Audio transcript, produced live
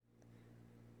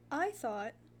I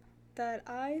thought that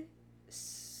I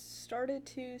started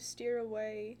to steer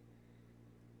away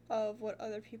of what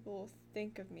other people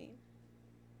think of me.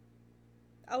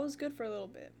 I was good for a little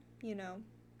bit, you know,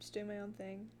 just doing my own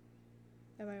thing,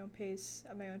 at my own pace,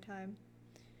 at my own time.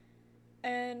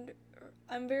 And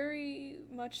I'm very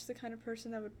much the kind of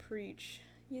person that would preach,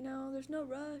 there's no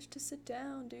rush to sit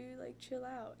down, dude, like, chill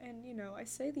out. And, I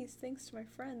say these things to my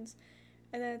friends,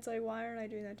 and then it's like, why aren't I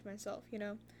doing that to myself?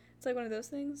 It's like one of those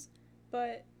things.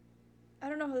 But I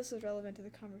don't know how this is relevant to the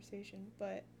conversation,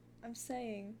 but I'm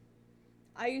saying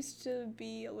I used to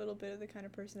be a little bit of the kind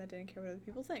of person that didn't care what other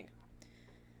people think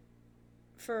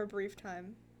for a brief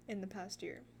time in the past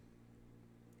year.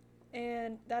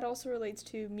 And that also relates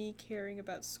to me caring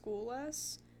about school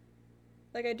less.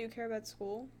 Like, I do care about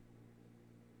school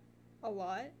a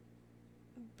lot,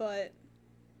 but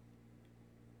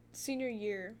senior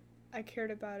year, I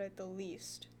cared about it the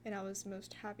least, and I was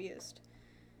most happiest.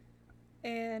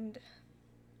 And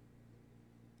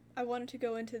I wanted to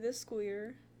go into this school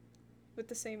year with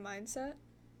the same mindset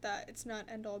that it's not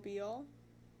end all be all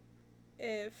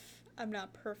if I'm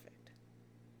not perfect.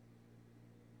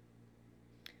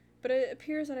 But it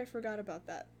appears that I forgot about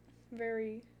that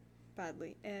very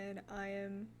badly, and I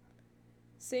am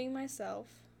seeing myself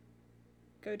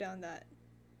go down that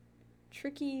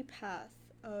tricky path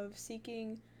of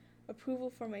seeking approval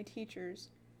from my teachers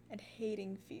and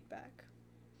hating feedback.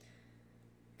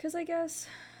 Because I guess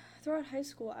throughout high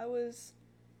school, I was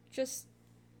just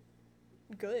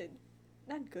good.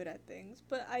 Not good at things,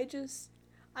 but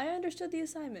I understood the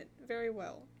assignment very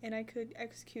well, and I could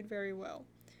execute very well.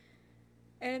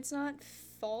 And it's not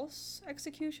false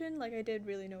execution, like, I did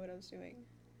really know what I was doing.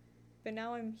 But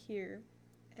now I'm here,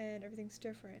 and everything's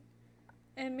different.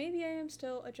 And maybe I am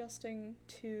still adjusting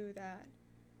to that,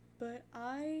 but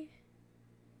I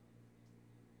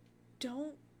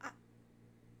don't.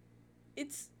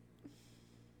 It's.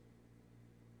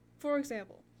 For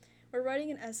example, we're writing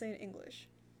an essay in English,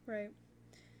 right?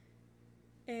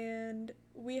 And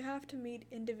we have to meet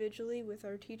individually with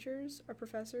our teachers, our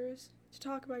professors, to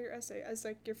talk about your essay as,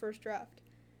 like, your first draft.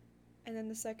 And then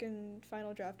the second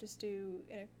final draft is due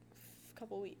in a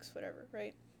couple weeks, whatever,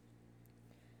 right?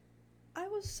 I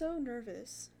was so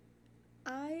nervous.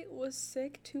 I was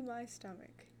sick to my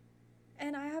stomach.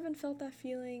 And I haven't felt that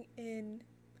feeling in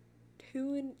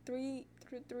 3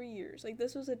 years. Like,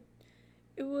 the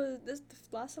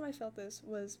last time I felt this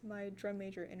was my drum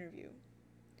major interview.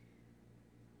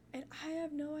 And I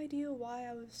have no idea why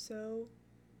I was so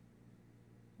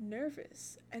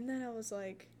nervous. And then I was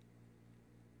like,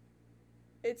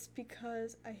 it's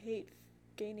because I hate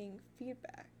gaining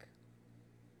feedback.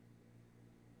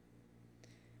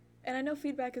 And I know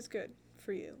feedback is good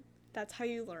for you. That's how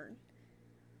you learn.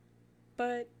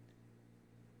 But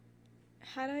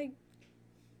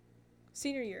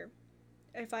senior year,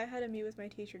 if I had to meet with my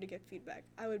teacher to get feedback,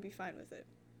 I would be fine with it.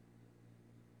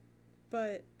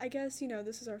 But I guess,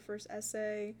 this is our first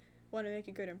essay, want to make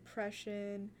a good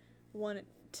impression, want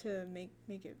to make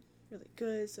it really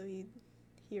good so he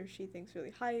or she thinks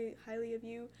really highly of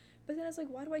you. But then it's like,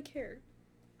 why do I care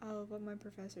what my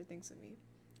professor thinks of me?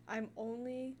 I'm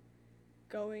only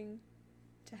going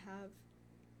to have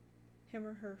him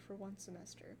or her for one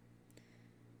semester.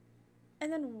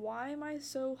 And then why am I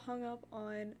so hung up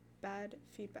on bad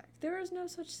feedback? There is no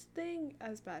such thing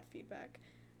as bad feedback.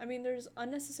 I mean, there's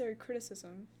unnecessary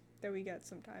criticism that we get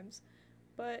sometimes,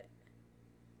 but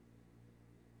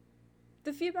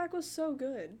the feedback was so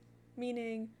good,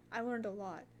 meaning I learned a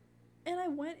lot. And I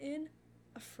went in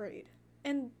afraid.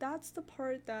 And that's the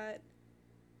part that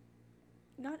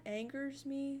not angers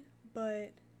me,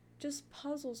 but just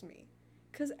puzzles me.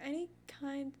 Because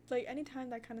anytime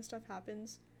that kind of stuff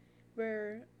happens,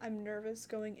 where I'm nervous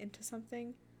going into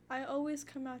something, I always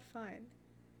come out fine.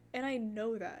 And I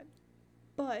know that.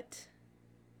 But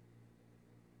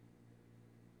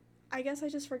I guess I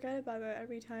just forget about it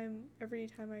every time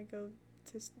I go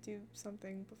to do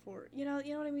something before. You know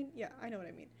what I mean? Yeah, I know what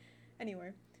I mean.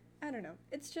 Anyway, I don't know.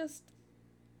 It's just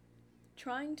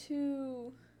trying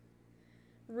to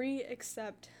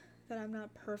re-accept that I'm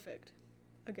not perfect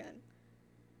again.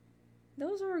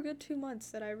 Those were a good 2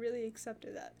 months that I really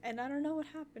accepted that. And I don't know what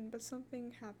happened, but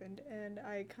something happened, and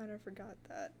I kind of forgot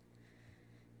that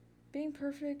being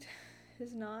perfect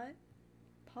is not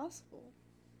possible.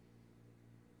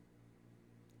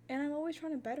 And I'm always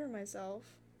trying to better myself.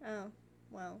 Oh,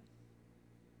 well.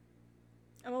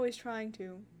 I'm always trying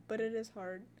to, but it is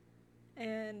hard.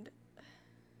 And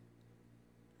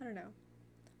I don't know.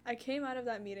 I came out of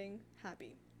that meeting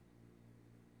happy.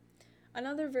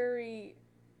 Another very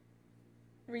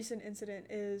recent incident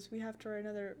is we have to write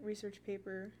another research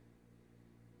paper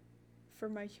for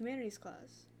my humanities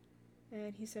class.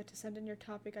 And he said to send in your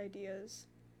topic ideas.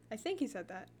 I think he said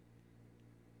that.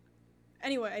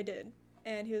 Anyway, I did.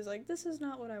 And he was like, this is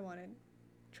not what I wanted.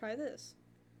 Try this.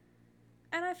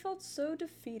 And I felt so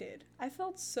defeated. I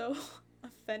felt so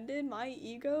offended. My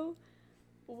ego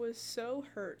was so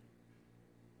hurt.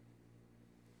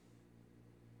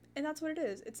 And that's what it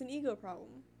is. It's an ego problem,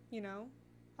 you know?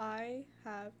 I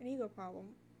have an ego problem.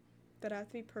 That I have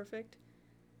to be perfect.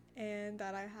 And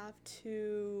that I have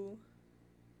to...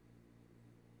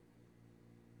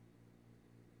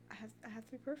 I have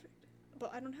to be perfect.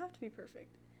 But I don't have to be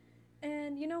perfect.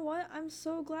 And you know what? I'm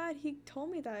so glad he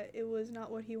told me that it was not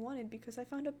what he wanted, because I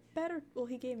found a better... Well,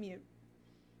 he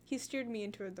steered me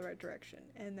into the right direction.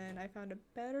 And then I found a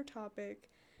better topic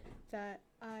that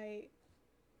I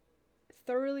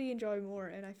thoroughly enjoy more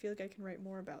and I feel like I can write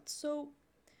more about. So,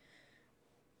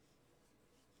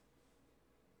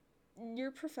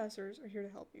 your professors are here to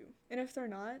help you. And if they're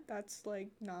not, that's, like,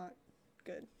 not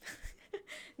good.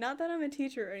 Not that I'm a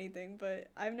teacher or anything, but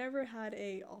I've never had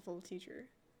a awful teacher.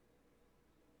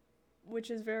 Which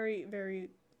is very, very,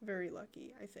 very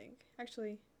lucky, I think.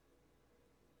 Actually,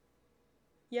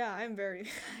 yeah, I'm very,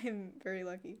 I'm very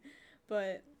lucky.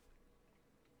 But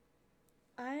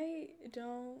I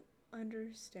don't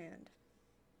understand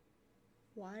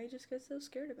why I just get so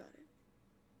scared about it.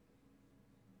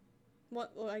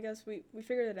 Well, I guess we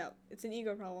figured it out. It's an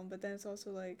ego problem, but then it's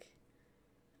also like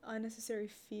unnecessary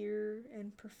fear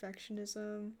and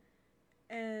perfectionism.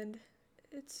 And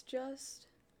it's just,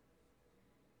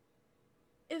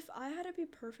 if I had to be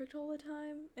perfect all the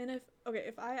time, and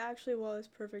if I actually was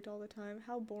perfect all the time,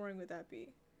 how boring would that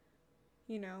be?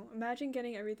 You know, imagine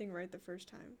getting everything right the first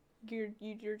time.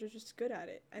 You're just good at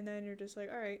it, and then you're just like,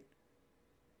 all right,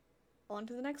 on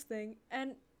to the next thing.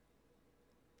 And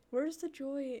where's the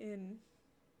joy in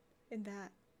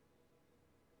that?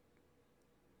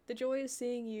 The joy is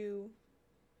seeing you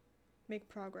make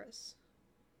progress.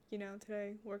 You know,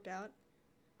 today worked out.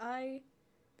 I'll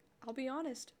be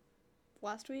honest.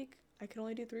 Last week I could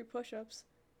only do 3 push-ups.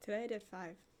 Today I did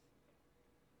 5.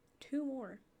 2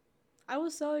 more. I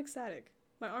was so ecstatic.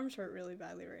 My arms hurt really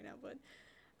badly right now, but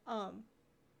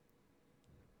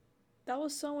that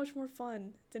was so much more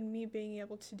fun than me being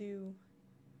able to do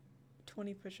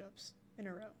 20 push-ups in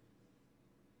a row.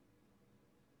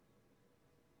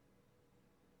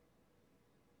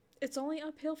 It's only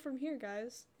uphill from here,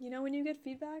 guys. You know, when you get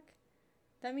feedback,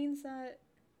 that means that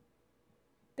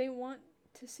they want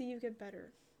to see you get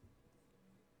better.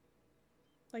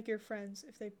 Like your friends,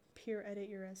 if they peer edit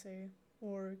your essay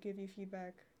or give you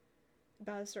feedback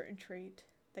about a certain trait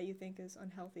that you think is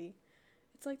unhealthy,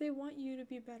 it's like they want you to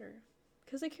be better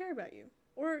because they care about you,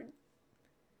 or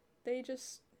they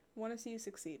just want to see you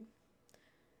succeed.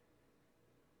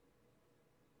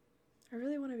 I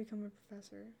really want to become a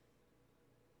professor.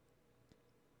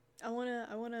 I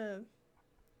want to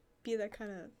be that kind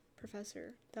of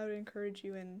professor that would encourage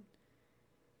you and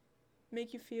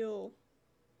make you feel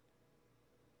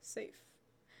safe.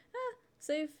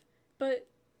 Safe, but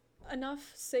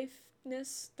enough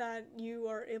safeness that you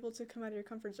are able to come out of your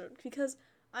comfort zone. Because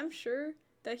I'm sure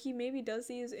that he maybe does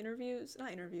these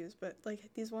not interviews, but like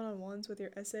these one-on-ones with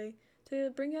your essay to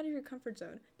bring you out of your comfort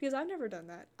zone. Because I've never done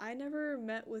that. I never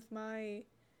met with my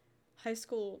high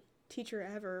school teacher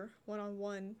ever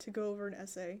one-on-one to go over an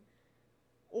essay.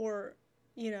 Or,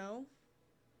 you know,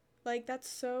 like that's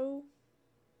so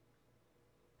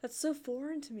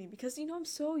foreign to me, because you know I'm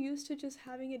so used to just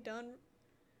having it done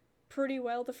pretty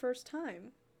well the first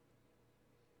time.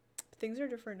 Things are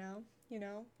different now, you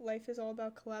know? Life is all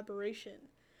about collaboration.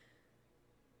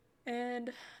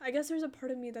 And I guess there's a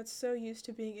part of me that's so used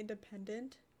to being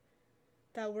independent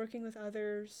that not working with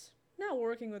others,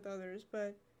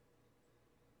 but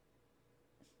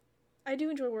I do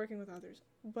enjoy working with others.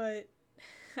 But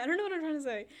I don't know what I'm trying to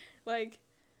say. Like,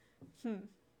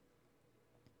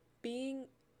 being,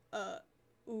 I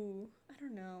don't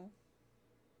know.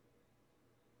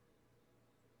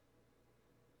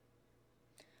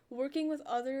 Working with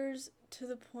others to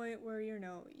the point where, you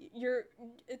know,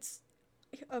 it's,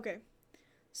 okay.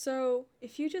 So,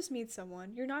 if you just meet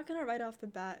someone, you're not gonna right off the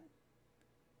bat,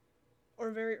 or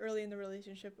very early in the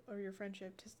relationship or your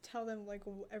friendship, to tell them, like,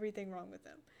 everything wrong with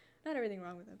them. Not everything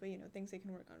wrong with them, but, you know, things they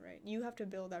can work on, right? You have to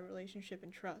build that relationship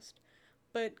and trust.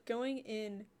 But going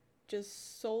in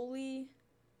just solely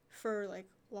for, like,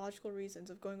 logical reasons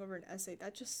of going over an essay,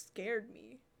 that just scared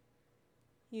me.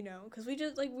 You know, because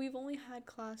we've only had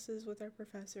classes with our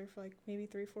professor for, like, maybe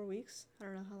 3-4 weeks. I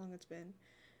don't know how long it's been.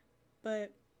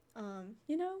 But,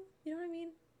 you know what I mean?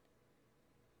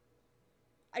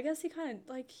 I guess he kind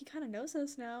of knows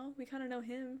us now. We kind of know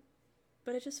him.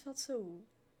 but it just felt so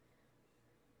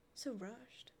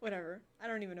rushed. Whatever. I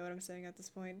don't even know what I'm saying at this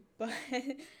point. But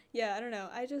yeah, I don't know.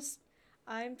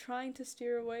 I'm trying to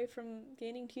steer away from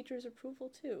gaining teachers' approval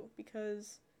too,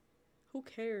 because who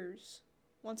cares?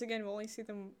 Once again, we'll only see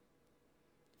them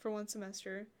for one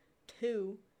semester.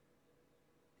 Two,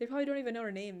 they probably don't even know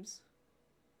our names.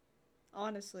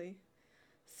 Honestly.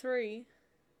 Three,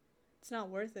 it's not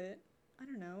worth it. I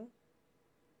don't know.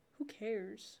 Who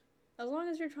cares? As long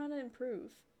as you're trying to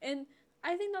improve. And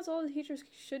I think that's all the teachers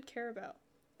should care about.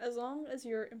 As long as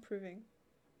you're improving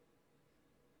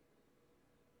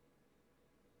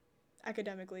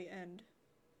academically and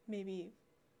maybe,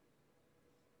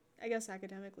 I guess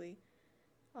academically,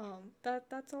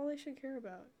 that's all they should care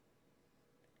about.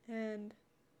 And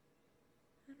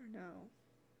I don't know.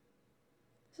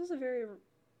 This is a very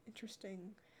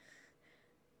interesting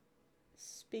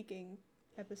speaking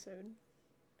episode.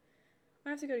 I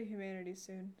have to go to humanities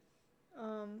soon.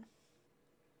 Um,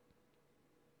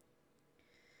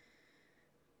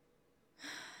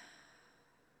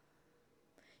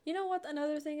 you know what?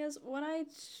 Another thing is, when I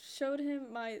showed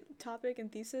him my topic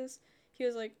and thesis, he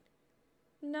was like,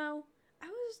 "No,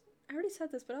 I already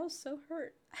said this, but I was so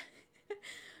hurt."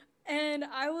 And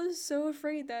I was so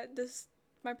afraid that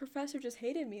my professor just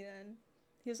hated me then.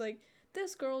 He was like,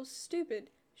 "This girl's stupid.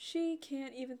 She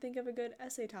can't even think of a good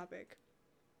essay topic.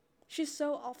 She's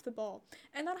so off the ball."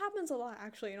 And that happens a lot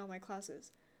actually in all my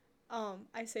classes.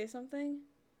 I say something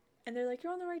and they're like,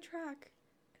 "You're on the right track."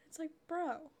 And it's like,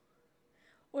 "Bro."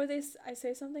 Or I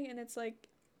say something and it's like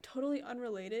totally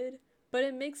unrelated, but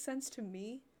it makes sense to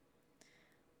me.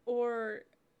 Or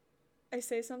I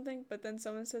say something, but then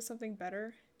someone says something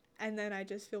better, and then I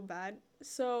just feel bad.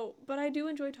 So, but I do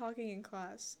enjoy talking in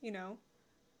class, you know?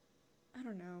 I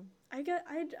don't know.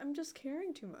 I'm just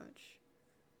caring too much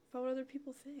about what other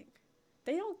people think.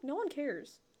 No one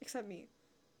cares, except me.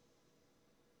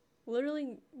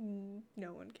 Literally,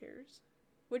 no one cares,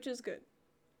 which is good.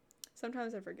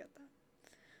 Sometimes I forget that.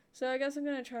 So I guess I'm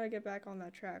gonna try to get back on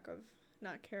that track of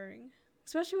not caring,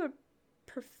 especially what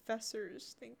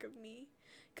professors think of me,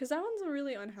 because that one's a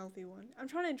really unhealthy one. I'm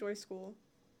trying to enjoy school,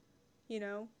 you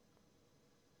know,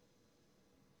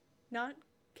 not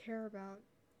care about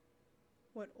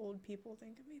what old people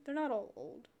think of me. They're not all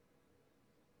old,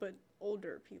 but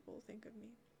older people think of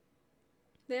me.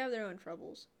 They have their own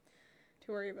troubles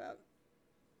to worry about.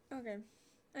 Okay.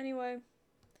 Anyway,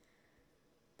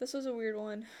 this was a weird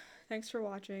one. Thanks for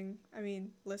watching.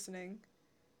 Listening.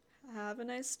 Have a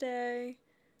nice day.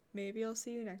 Maybe I'll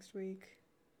see you next week.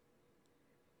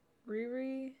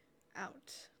 Riri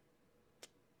out.